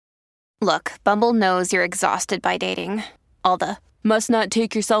Look, Bumble knows you're exhausted by dating. All the must not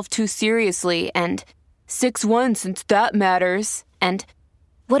take yourself too seriously and 6'1" since that matters. And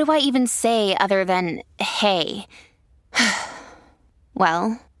what do I even say other than hey?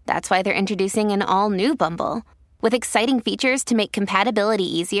 Well, that's why they're introducing an all-new Bumble with exciting features to make compatibility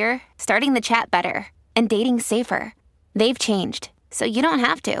easier, starting the chat better, and dating safer. They've changed, so you don't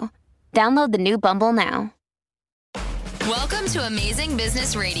have to. Download the new Bumble now. Welcome to Amazing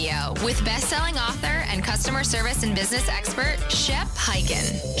Business Radio with best-selling author and customer service and business expert, Shep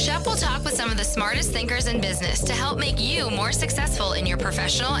Hyken. Shep will talk with some of the smartest thinkers in business to help make you more successful in your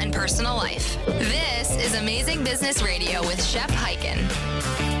professional and personal life. This is Amazing Business Radio with Shep Hyken.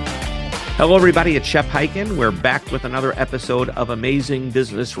 Hello, everybody. It's Shep Hyken. We're back with another episode of Amazing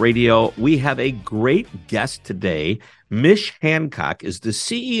Business Radio. We have a great guest today. Mich Hancock is the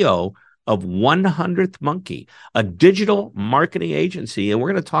CEO of 100th Monkey, a digital marketing agency. And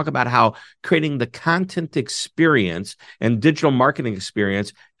we're going to talk about how creating the content experience and digital marketing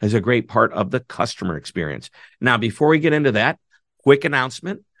experience is a great part of the customer experience. Now, before we get into that, quick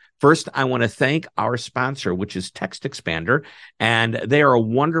announcement. First, I want to thank our sponsor, which is Text Expander, and they are a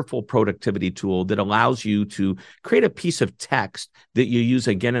wonderful productivity tool that allows you to create a piece of text that you use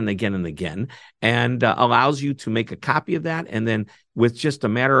again and again and again, and allows you to make a copy of that, and then with just a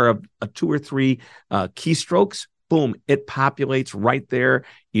matter of 2 or 3 keystrokes, boom, it populates right there,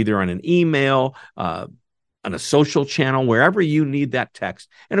 either on an email, on a social channel, wherever you need that text.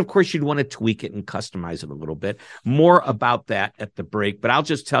 And of course, you'd want to tweak it and customize it a little bit. More about that at the break. But I'll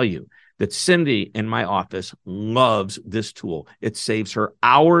just tell you that Cindy in my office loves this tool. It saves her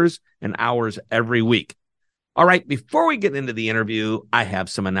hours and hours every week. All right, before we get into the interview, I have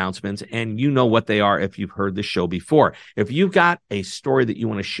some announcements, and you know what they are if you've heard the show before. If you've got a story that you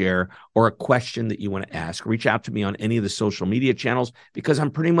want to share or a question that you want to ask, reach out to me on any of the social media channels because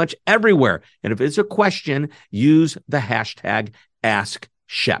I'm pretty much everywhere. And if it's a question, use the hashtag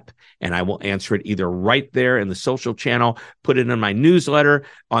AskShep, and I will answer it either right there in the social channel, put it in my newsletter,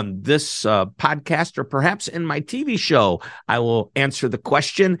 on this podcast, or perhaps in my TV show. I will answer the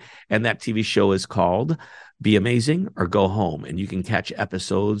question, and that TV show is called Be Amazing or Go Home. And you can catch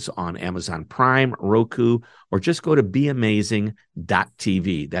episodes on Amazon Prime, Roku, or just go to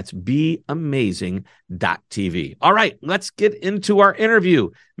beamazing.tv. That's beamazing.tv. All right, let's get into our interview.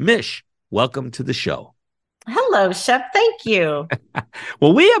 Mich, welcome to the show. Hello, Shep. Thank you.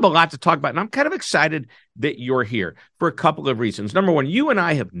 Well, we have a lot to talk about, and I'm kind of excited that you're here for a couple of reasons. Number one, you and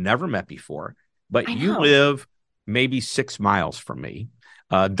I have never met before, but you live maybe 6 miles from me.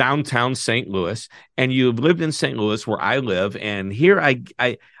 Downtown St. Louis, and you've lived in St. Louis where I live. And here I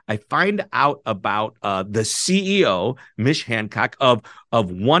find out about the CEO, Mich Hancock of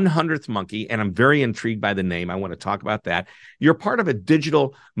 100th Monkey, and I'm very intrigued by the name. I want to talk about that. You're part of a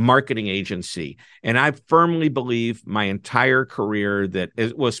digital marketing agency, and I firmly believe my entire career that,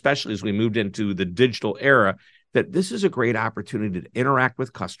 well, especially as we moved into the digital era, that this is a great opportunity to interact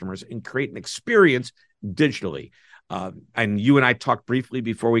with customers and create an experience digitally. And you and I talked briefly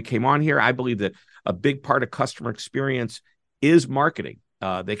before we came on here. I believe that a big part of customer experience is marketing.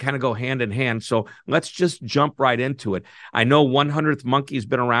 They kind of go hand in hand. So let's just jump right into it. I know 100th Monkey has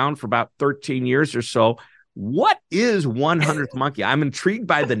been around for about 13 years or so. What is 100th Monkey? I'm intrigued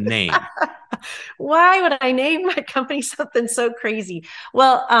by the name. Why would I name my company something so crazy?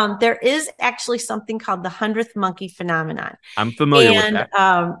 Well, there is actually something called the 100th Monkey phenomenon. I'm familiar with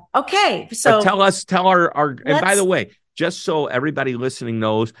that. Okay. So but tell our, and by the way, just so everybody listening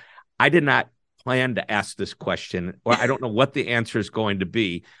knows, I did not plan to ask this question, or I don't know what the answer is going to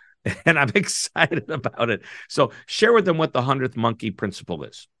be, and I'm excited about it. So share with them what the 100th Monkey principle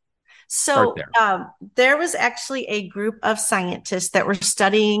is. So there was actually a group of scientists that were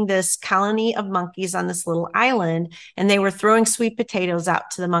studying this colony of monkeys on this little island, and they were throwing sweet potatoes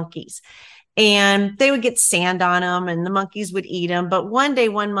out to the monkeys. And they would get sand on them, and the monkeys would eat them. But one day,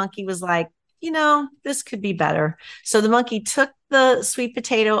 one monkey was like, this could be better. So the monkey took the sweet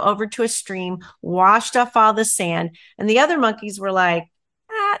potato over to a stream, washed off all the sand, and the other monkeys were like,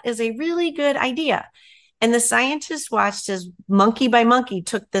 that is a really good idea. And the scientists watched as monkey by monkey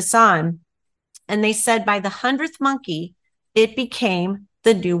took this on. And they said by the 100th monkey, it became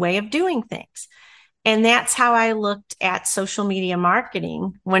the new way of doing things. And that's how I looked at social media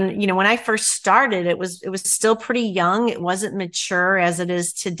marketing. When I first started, it was still pretty young. It wasn't mature as it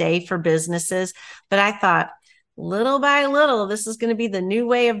is today for businesses. But I thought, little by little, this is going to be the new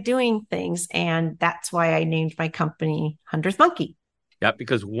way of doing things. And that's why I named my company 100th Monkey. Yeah,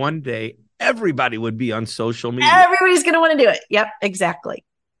 because one day everybody would be on social media. Everybody's going to want to do it. Yep, exactly.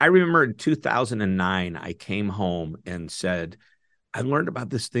 I remember in 2009, I came home and said, I learned about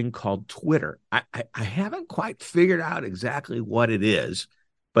this thing called Twitter. I haven't quite figured out exactly what it is,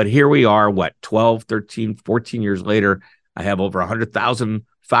 but here we are, 12, 13, 14 years later. I have over 100,000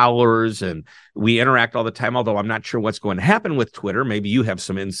 followers and we interact all the time, although I'm not sure what's going to happen with Twitter. Maybe you have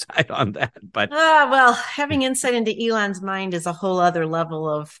some insight on that. But well, having insight into Elon's mind is a whole other level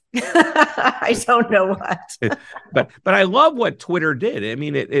of I don't know what. but I love what Twitter did. I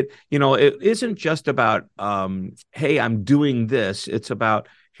mean, it isn't just about hey, I'm doing this. It's about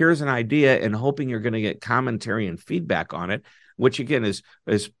here's an idea and hoping you're going to get commentary and feedback on it, which again is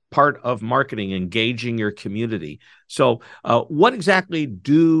part of marketing, engaging your community. So what exactly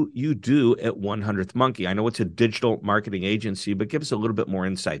do you do at 100th Monkey? I know it's a digital marketing agency, but give us a little bit more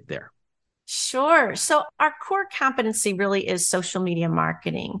insight there. Sure. So our core competency really is social media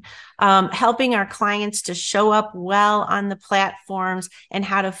marketing, helping our clients to show up well on the platforms and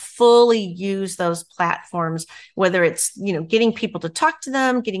how to fully use those platforms, whether it's, getting people to talk to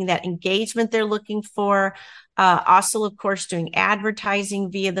them, getting that engagement they're looking for. Also, of course, doing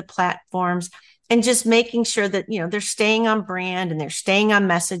advertising via the platforms and just making sure that, they're staying on brand and they're staying on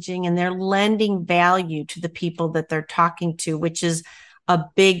messaging and they're lending value to the people that they're talking to, which is a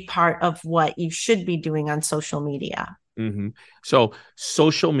big part of what you should be doing on social media. Mm-hmm. So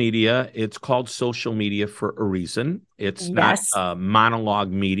social media, it's called social media for a reason. It's not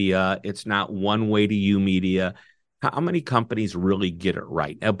monologue media. It's not one way to you media. How many companies really get it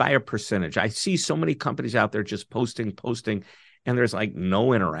right? Now, by a percentage, I see so many companies out there just posting, and there's like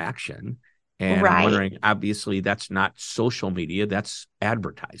no interaction. And I'm wondering, obviously, that's not social media, that's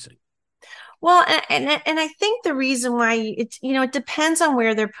advertising. Well, and I think the reason why it's, it depends on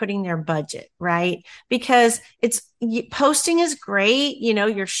where they're putting their budget, right? Because posting is great.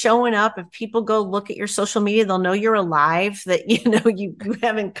 You're showing up. If people go look at your social media, they'll know you're alive, that, you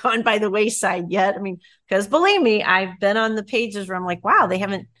haven't gone by the wayside yet. I mean, because believe me, I've been on the pages where I'm like, wow, they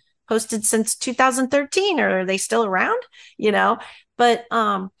haven't posted since 2013, or are they still around? But,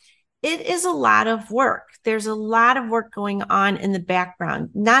 it is a lot of work. There's a lot of work going on in the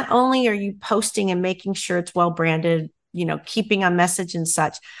background. Not only are you posting and making sure it's well branded, keeping a message and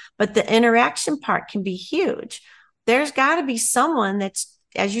such, but the interaction part can be huge. There's got to be someone that's,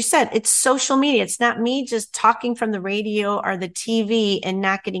 as you said, it's social media. It's not me just talking from the radio or the TV and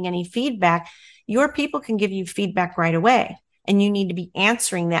not getting any feedback. Your people can give you feedback right away, and you need to be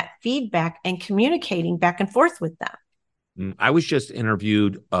answering that feedback and communicating back and forth with them. I was just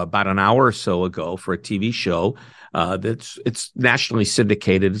interviewed about an hour or so ago for a TV show it's nationally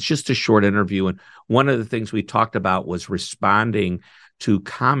syndicated. It's just a short interview. And one of the things we talked about was responding to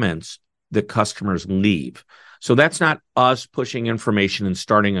comments that customers leave. So that's not us pushing information and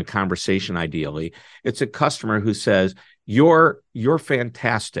starting a conversation ideally. It's a customer who says, you're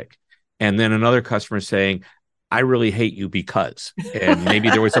fantastic. And then another customer saying, I really hate you because, and maybe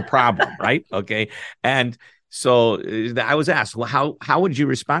there was a problem, right? Okay. And so I was asked, well, how would you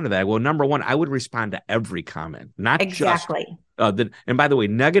respond to that? Well, number one, I would respond to every comment, not exactly. just and by the way,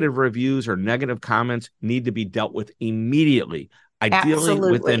 negative reviews or negative comments need to be dealt with immediately, ideally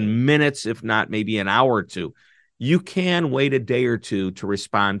within minutes, if not maybe an hour or two. You can wait a day or two to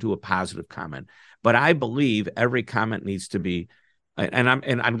respond to a positive comment, but I believe every comment needs to be. And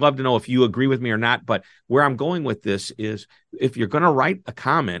I'd love to know if you agree with me or not. But where I'm going with this is, if you're going to write a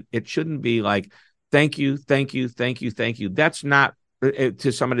comment, it shouldn't be like, thank you, thank you, thank you, thank you. That's not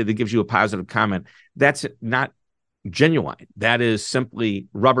to somebody that gives you a positive comment. That's not genuine. That is simply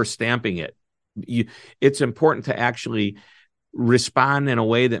rubber stamping it. It's important to actually respond in a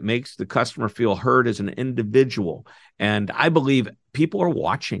way that makes the customer feel heard as an individual. And I believe people are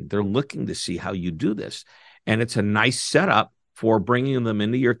watching. They're looking to see how you do this. And it's a nice setup for bringing them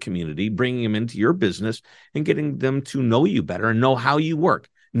into your community, bringing them into your business, and getting them to know you better and know how you work.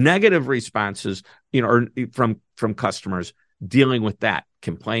 Negative responses, or from customers, dealing with that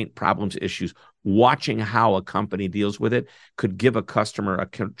complaint, problems, issues, watching how a company deals with it could give a customer,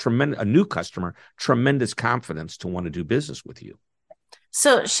 a new customer, tremendous confidence to want to do business with you.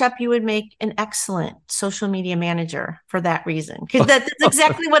 So, Shep, you would make an excellent social media manager for that reason, because that's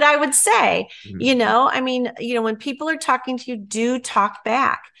exactly what I would say. Mm-hmm. When people are talking to you, do talk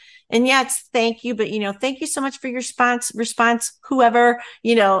back. And yes, thank you. But, thank you so much for your response, whoever,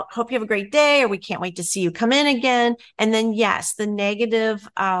 hope you have a great day, or we can't wait to see you come in again. And then, yes, the negative,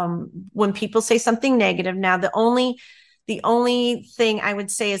 when people say something negative, now the only thing I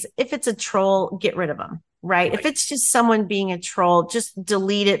would say is, if it's a troll, get rid of them. Right. If it's just someone being a troll, just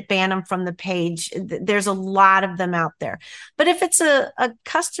delete it, ban them from the page. There's a lot of them out there. But if it's a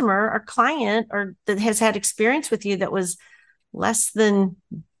customer or client or that has had experience with you that was less than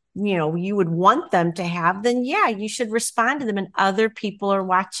you would want them to have, then yeah, you should respond to them, and other people are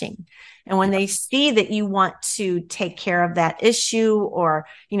watching. And when they see that you want to take care of that issue or,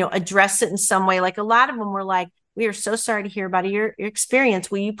 address it in some way, like a lot of them were like, we are so sorry to hear about your experience.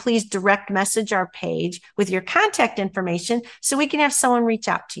 Will you please direct message our page with your contact information so we can have someone reach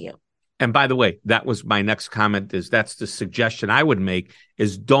out to you? And by the way, that was my next comment, is that's the suggestion I would make,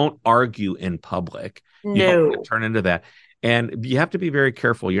 is don't argue in public. No. You don't want to turn into that. And you have to be very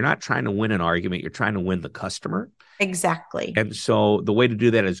careful. You're not trying to win an argument. You're trying to win the customer. Exactly. And so the way to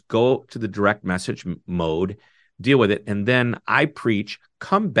do that is go to the direct message mode, deal with it. And then I preach,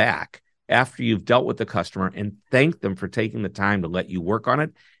 come back after you've dealt with the customer and thank them for taking the time to let you work on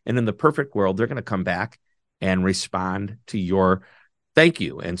it. And in the perfect world, they're going to come back and respond to your thank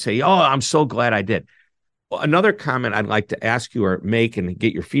you and say, oh, I'm so glad I did. Well, another comment I'd like to ask you or make and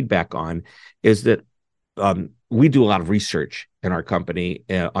get your feedback on is that we do a lot of research in our company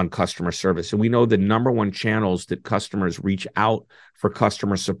on customer service. And we know the number one channels that customers reach out for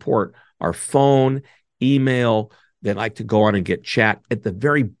customer support are phone, email. They like to go on and get chat. At the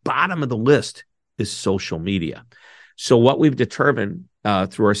very bottom of the list is social media. So what we've determined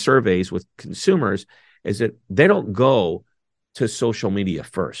through our surveys with consumers is that they don't go to social media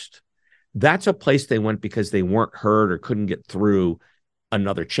first. That's a place they went because they weren't heard or couldn't get through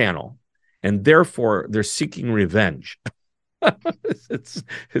another channel. And therefore, they're seeking revenge.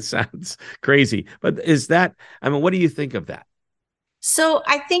 It sounds crazy. But what do you think of that? So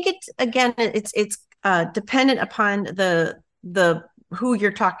I think it's dependent upon the who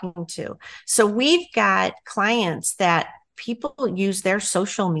you're talking to. So we've got clients that people use their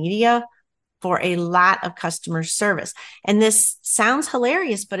social media for a lot of customer service. And this sounds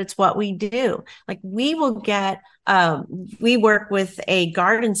hilarious, but it's what we do. Like we will we work with a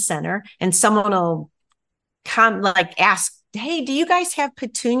garden center and someone will come ask, hey, do you guys have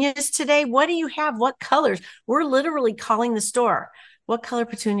petunias today? What do you have? What colors? We're literally calling the store. What color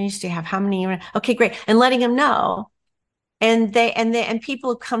petunias do you have? How many? Okay, great. And letting them know. And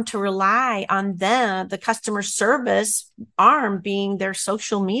people have come to rely on them, the customer service arm being their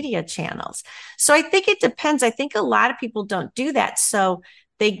social media channels. So I think it depends. I think a lot of people don't do that. So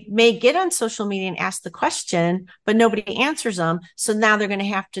they may get on social media and ask the question, but nobody answers them. So now they're going to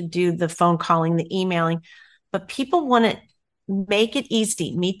have to do the phone calling, the emailing. But people want to make it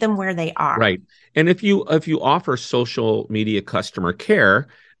easy, meet them where they are. Right. And if you offer social media customer care,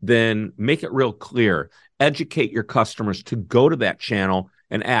 then make it real clear. Educate your customers to go to that channel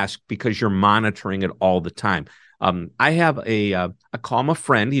and ask, because you're monitoring it all the time. I have I call him a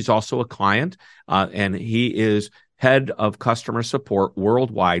friend. He's also a client, and he is head of customer support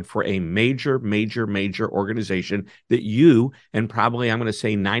worldwide for a major organization that you, and probably I'm going to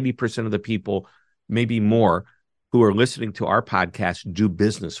say 90% of the people, maybe more, who are listening to our podcast do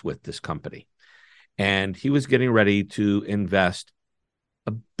business with this company. And he was getting ready to invest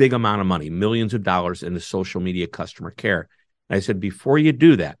a big amount of money, millions of dollars, into social media customer care. And I said, before you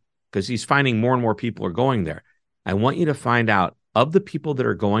do that, because he's finding more and more people are going there, I want you to find out, of the people that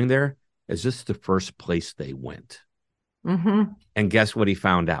are going there, is this the first place they went? Mm-hmm. And guess what he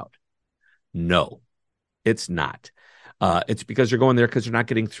found out? No, it's not. It's because they're going there because they're not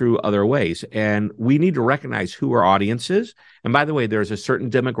getting through other ways. And we need to recognize who our audience is. And by the way, there's a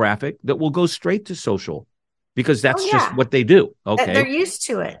certain demographic that will go straight to social, because that's just what they do. Okay. They're used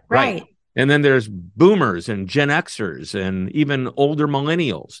to it. Right. And then there's boomers and Gen Xers and even older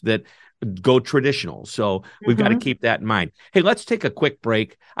millennials that go traditional. So we've got to keep that in mind. Hey, let's take a quick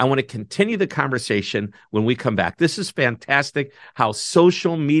break. I want to continue the conversation when we come back. This is fantastic, how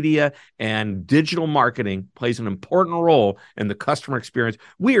social media and digital marketing plays an important role in the customer experience.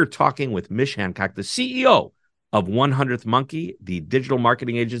 We are talking with Mich Hancock, the CEO of 100th Monkey, the digital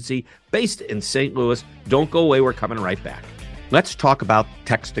marketing agency based in St. Louis. Don't go away. We're coming right back. Let's talk about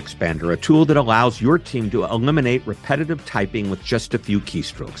Text Expander, a tool that allows your team to eliminate repetitive typing with just a few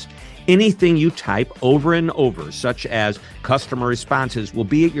keystrokes. Anything you type over and over, such as customer responses, will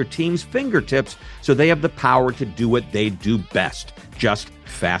be at your team's fingertips, so they have the power to do what they do best, just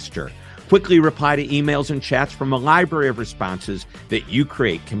faster. Quickly reply to emails and chats from a library of responses that you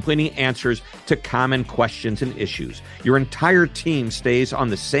create, completing answers to common questions and issues. Your entire team stays on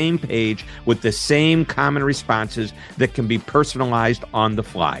the same page with the same common responses that can be personalized on the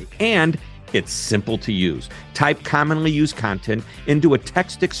fly. And it's simple to use. Type commonly used content into a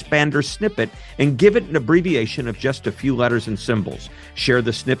text expander snippet and give it an abbreviation of just a few letters and symbols. Share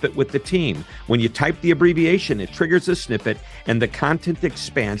the snippet with the team. When you type the abbreviation, it triggers the snippet and the content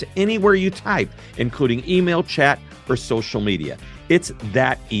expands anywhere you type, including email, chat, or social media. It's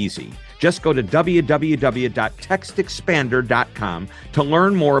that easy. Just go to www.textexpander.com to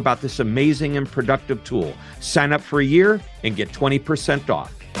learn more about this amazing and productive tool. Sign up for a year and get 20%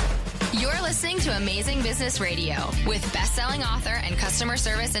 off. You're listening to Amazing Business Radio with best-selling author and customer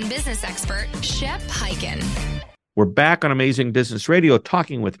service and business expert, Shep Hyken. We're back on Amazing Business Radio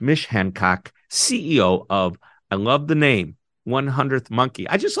talking with Mich Hancock, CEO of, I love the name, 100th Monkey.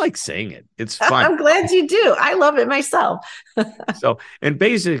 I just like saying it. It's fun. I'm glad you do. I love it myself. So, and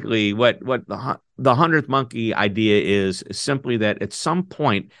basically what the 100th Monkey idea is simply that at some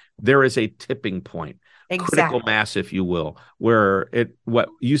point there is a tipping point. Exactly. Critical mass, if you will, where what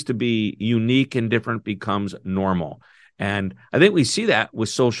used to be unique and different becomes normal. And I think we see that with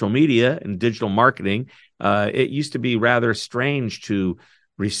social media and digital marketing. It used to be rather strange to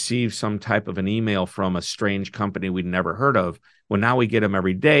receive some type of an email from a strange company we'd never heard of. Well, now we get them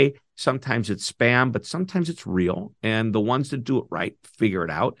every day. Sometimes it's spam, but sometimes it's real. And the ones that do it right figure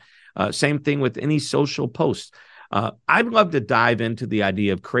it out. Same thing with any social post. I'd love to dive into the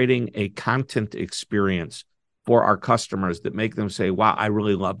idea of creating a content experience for our customers that make them say, wow, I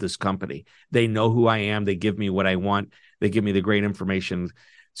really love this company. They know who I am. They give me what I want. They give me the great information.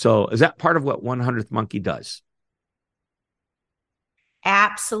 So is that part of what 100th Monkey does?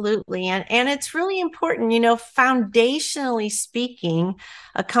 Absolutely. And it's really important, foundationally speaking,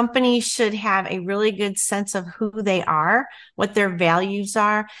 a company should have a really good sense of who they are, what their values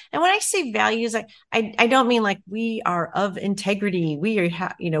are. And when I say values, I don't mean like we are of integrity. We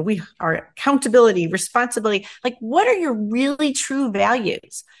are accountability, responsibility. Like, what are your really true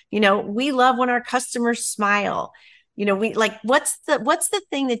values? We love when our customers smile. We like, what's the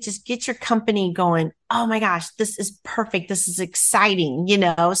thing that just gets your company going? Oh my gosh, this is perfect. This is exciting,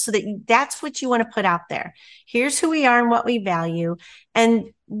 so that's what you want to put out there. Here's who we are and what we value, and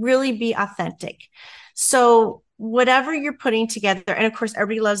really be authentic. So whatever you're putting together, and of course,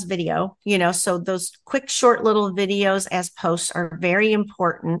 everybody loves video, so those quick, short little videos as posts are very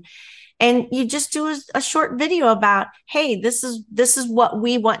important. And you just do a short video about, hey, this is what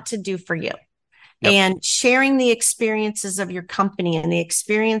we want to do for you. Yep. And sharing the experiences of your company and the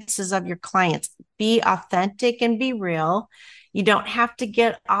experiences of your clients. Be authentic and be real. You don't have to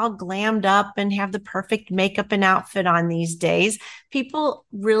get all glammed up and have the perfect makeup and outfit on these days. People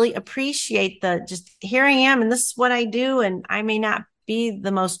really appreciate just here I am and this is what I do. And I may not be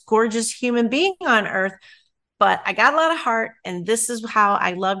the most gorgeous human being on earth, but I got a lot of heart, and this is how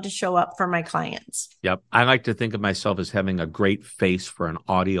I love to show up for my clients. Yep. I like to think of myself as having a great face for an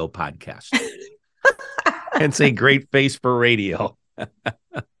audio podcast. And say great face for radio. Well,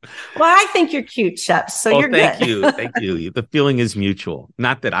 I think you're cute, Shep. So you're good. Thank you. Thank you. The feeling is mutual.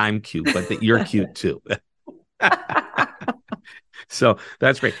 Not that I'm cute, but that you're cute too. So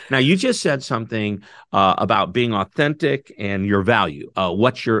that's great. Now, you just said something about being authentic and your value.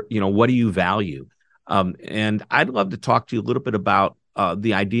 What do you value? And I'd love to talk to you a little bit about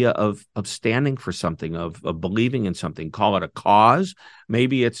the idea of standing for something, of believing in something. Call it a cause.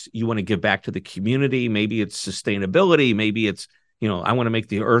 Maybe it's you want to give back to the community. Maybe it's sustainability. Maybe it's, I want to make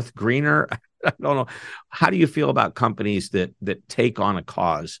the earth greener. I don't know. How do you feel about companies that take on a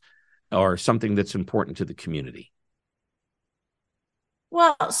cause or something that's important to the community?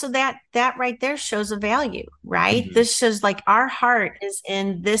 Well, so that right there shows a value, right? Mm-hmm. This shows like our heart is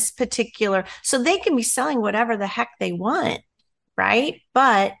in this particular, so they can be selling whatever the heck they want. Right.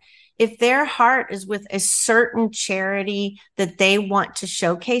 But if their heart is with a certain charity that they want to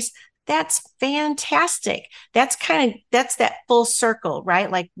showcase, that's fantastic. That's that full circle,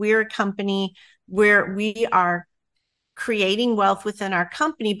 right? Like we're a company where we are creating wealth within our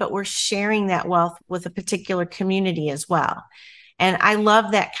company, but we're sharing that wealth with a particular community as well. And I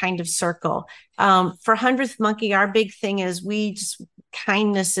love that kind of circle. For 100th Monkey, our big thing is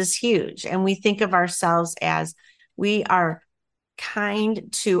kindness is huge. And we think of ourselves as we are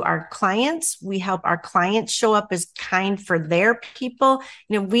kind to our clients. We help our clients show up as kind for their people.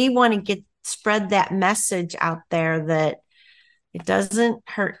 We want to spread that message out there that it doesn't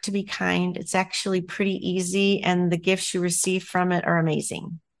hurt to be kind. It's actually pretty easy. And the gifts you receive from it are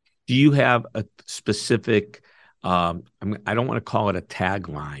amazing. Do you have a specific, I don't want to call it a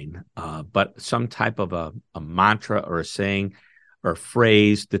tagline, but some type of a mantra or a saying or a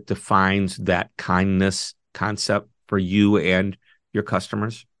phrase that defines that kindness concept for you and your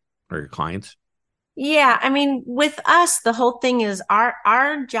customers or your clients? Yeah. I mean, with us, the whole thing is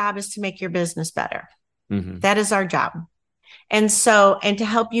our job is to make your business better. Mm-hmm. That is our job. And to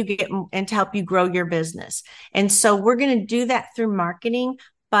help you grow your business. And so we're going to do that through marketing,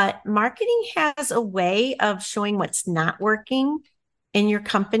 but marketing has a way of showing what's not working in your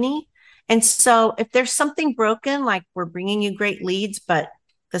company. And so if there's something broken, like we're bringing you great leads, but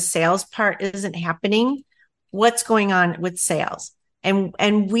the sales part isn't happening, what's going on with sales?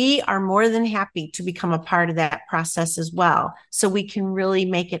 And we are more than happy to become a part of that process as well, so we can really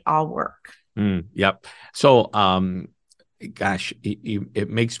make it all work. Yep. So, gosh, it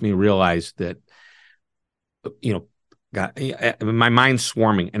makes me realize that, God, my mind's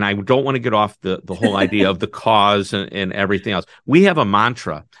swarming, and I don't want to get off the whole idea of the cause and everything else. We have a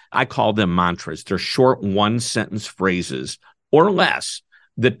mantra. I call them mantras. They're short one-sentence phrases or less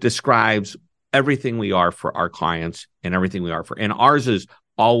that describes everything we are for our clients and everything we are for. And ours is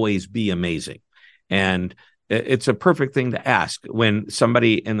always be amazing. And it's a perfect thing to ask when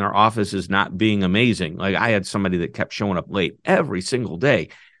somebody in their office is not being amazing. Like I had somebody that kept showing up late every single day.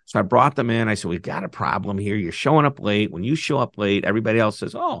 So I brought them in. I said, we've got a problem here. You're showing up late. When you show up late, everybody else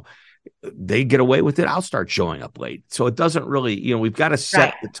says, oh, they get away with it. I'll start showing up late. So it doesn't really, we've got to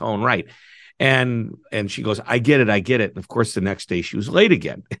set the tone right. And she goes, I get it. And of course, the next day she was late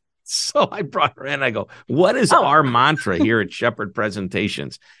again. So I brought her in. I go, what is our mantra here at Shepherd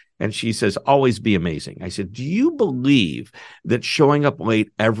Presentations? And she says, always be amazing. I said, do you believe that showing up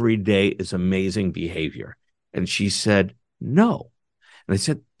late every day is amazing behavior? And she said, no. And I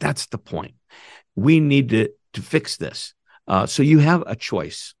said, that's the point. We need to fix this. So you have a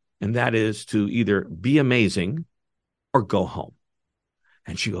choice, and that is to either be amazing or go home.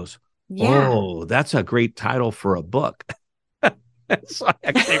 And she goes, oh, that's a great title for a book. So I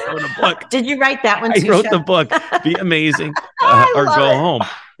actually wrote a book. Did you write that one too? I wrote the book, Be Amazing or Go Home.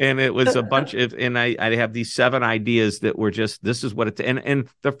 And it was a bunch of, and I have these 7 ideas that were just, this is what it's, and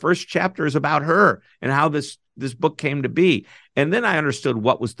the first chapter is about her and how this book came to be. And then I understood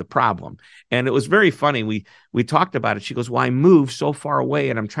what was the problem. And it was very funny. We talked about it. She goes, well, I moved so far away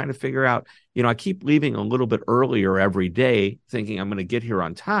and I'm trying to figure out, I keep leaving a little bit earlier every day thinking I'm going to get here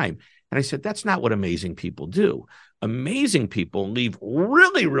on time. And I said, that's not what amazing people do. Amazing people leave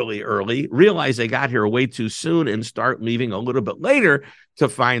really, really early, realize they got here way too soon, and start leaving a little bit later to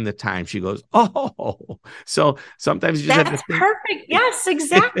find the time. She goes, oh, so sometimes you just have to think. Perfect. Yes,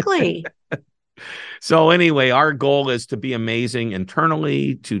 exactly. So anyway, our goal is to be amazing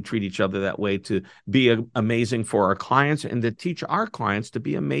internally, to treat each other that way, to be amazing for our clients, and to teach our clients to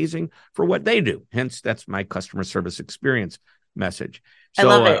be amazing for what they do. Hence, that's my customer service experience message. So,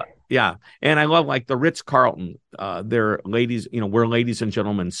 I love it. Yeah. And I love like the Ritz-Carlton, they're ladies, we're ladies and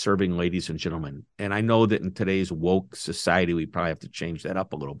gentlemen serving ladies and gentlemen. And I know that in today's woke society, we probably have to change that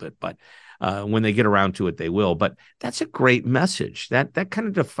up a little bit, but when they get around to it, they will. But that's a great message. That kind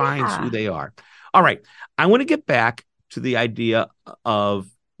of defines who they are. All right. I want to get back to the idea of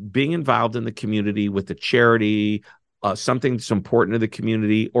being involved in the community with a charity, something that's important to the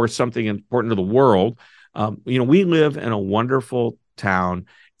community or something important to the world. We live in a wonderful town.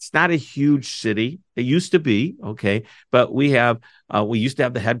 It's not a huge city. It used to be, okay, but we used to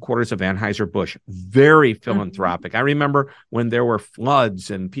have the headquarters of Anheuser-Busch, very philanthropic. I remember when there were floods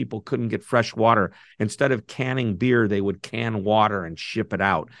and people couldn't get fresh water. Instead of canning beer, they would can water and ship it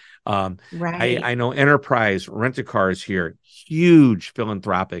out. Right. I know Enterprise Rent-A-Cars here, huge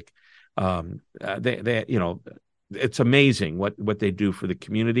philanthropic. They it's amazing what they do for the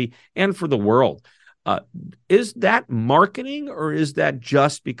community and for the world. Is that marketing, or is that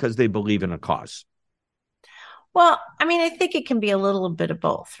just because they believe in a cause? Well, I think it can be a little bit of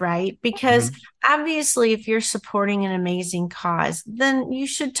both, right? Because obviously, if you're supporting an amazing cause, then you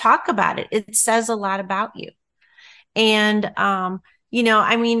should talk about it. It says a lot about you. And,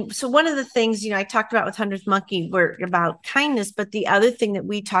 so one of the things, I talked about with 100th Monkey were about kindness, but the other thing that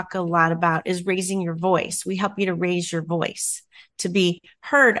we talk a lot about is raising your voice. We help you to raise your voice, to be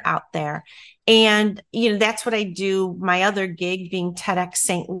heard out there. And, that's what I do. My other gig being TEDx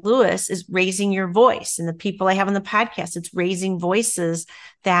St. Louis is raising your voice. And the people I have on the podcast, it's raising voices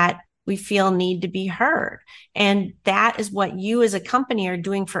that we feel need to be heard. And that is what you as a company are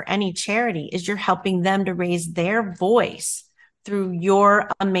doing for any charity, is you're helping them to raise their voice through your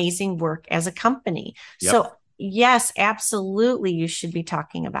amazing work as a company. Yep. So yes, absolutely. You should be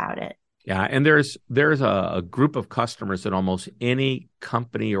talking about it. Yeah. And there's a group of customers that almost any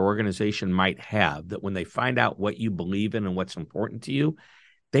company or organization might have, that when they find out what you believe in and what's important to you,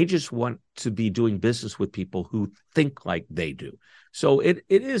 they just want to be doing business with people who think like they do. So it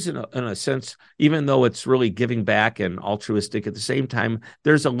is in a sense, even though it's really giving back and altruistic, at the same time,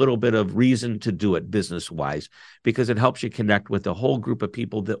 there's a little bit of reason to do it business-wise, because it helps you connect with a whole group of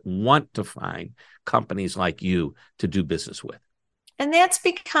people that want to find companies like you to do business with. And that's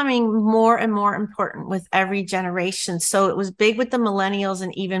becoming more and more important with every generation. So it was big with the millennials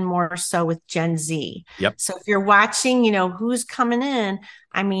and even more so with Gen Z. Yep. So if you're watching, who's coming in,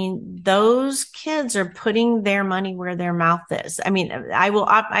 I mean, those kids are putting their money where their mouth is. I mean, I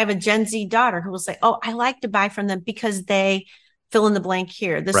have a Gen Z daughter who will say, oh, I like to buy from them because they fill in the blank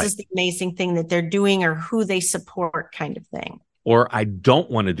here. This is the amazing thing that they're doing or who they support kind of thing. Or I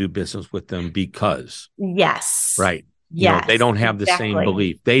don't want to do business with them because. Yes. Right. Yes, they don't have the same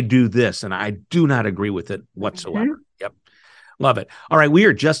belief. They do this, and I do not agree with it whatsoever. Mm-hmm. Yep. Love it. All right. We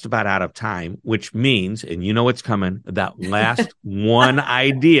are just about out of time, which means, and it's coming, that last one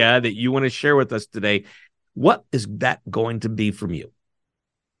idea that you want to share with us today. What is that going to be from you?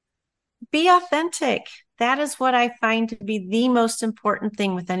 Be authentic. That is what I find to be the most important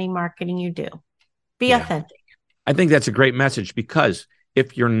thing with any marketing you do. Be authentic. I think that's a great message, because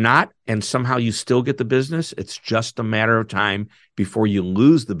if you're not, and somehow you still get the business, it's just a matter of time before you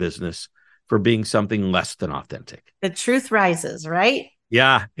lose the business for being something less than authentic. The truth rises, right?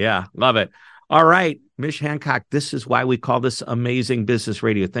 Yeah. Love it. All right, Mich Hancock, this is why we call this Amazing Business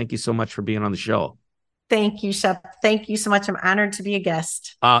Radio. Thank you so much for being on the show. Thank you, Shep. Thank you so much. I'm honored to be a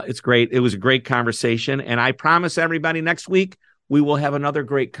guest. It's great. It was a great conversation. And I promise everybody, next week, we will have another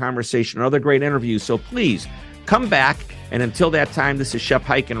great conversation, another great interview. So please come back. And until that time, this is Shep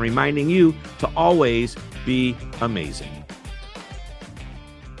Hyken reminding you to always be amazing.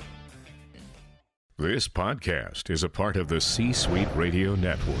 This podcast is a part of the C-Suite Radio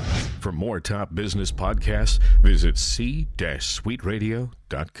Network. For more top business podcasts, visit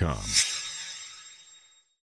c-suiteradio.com.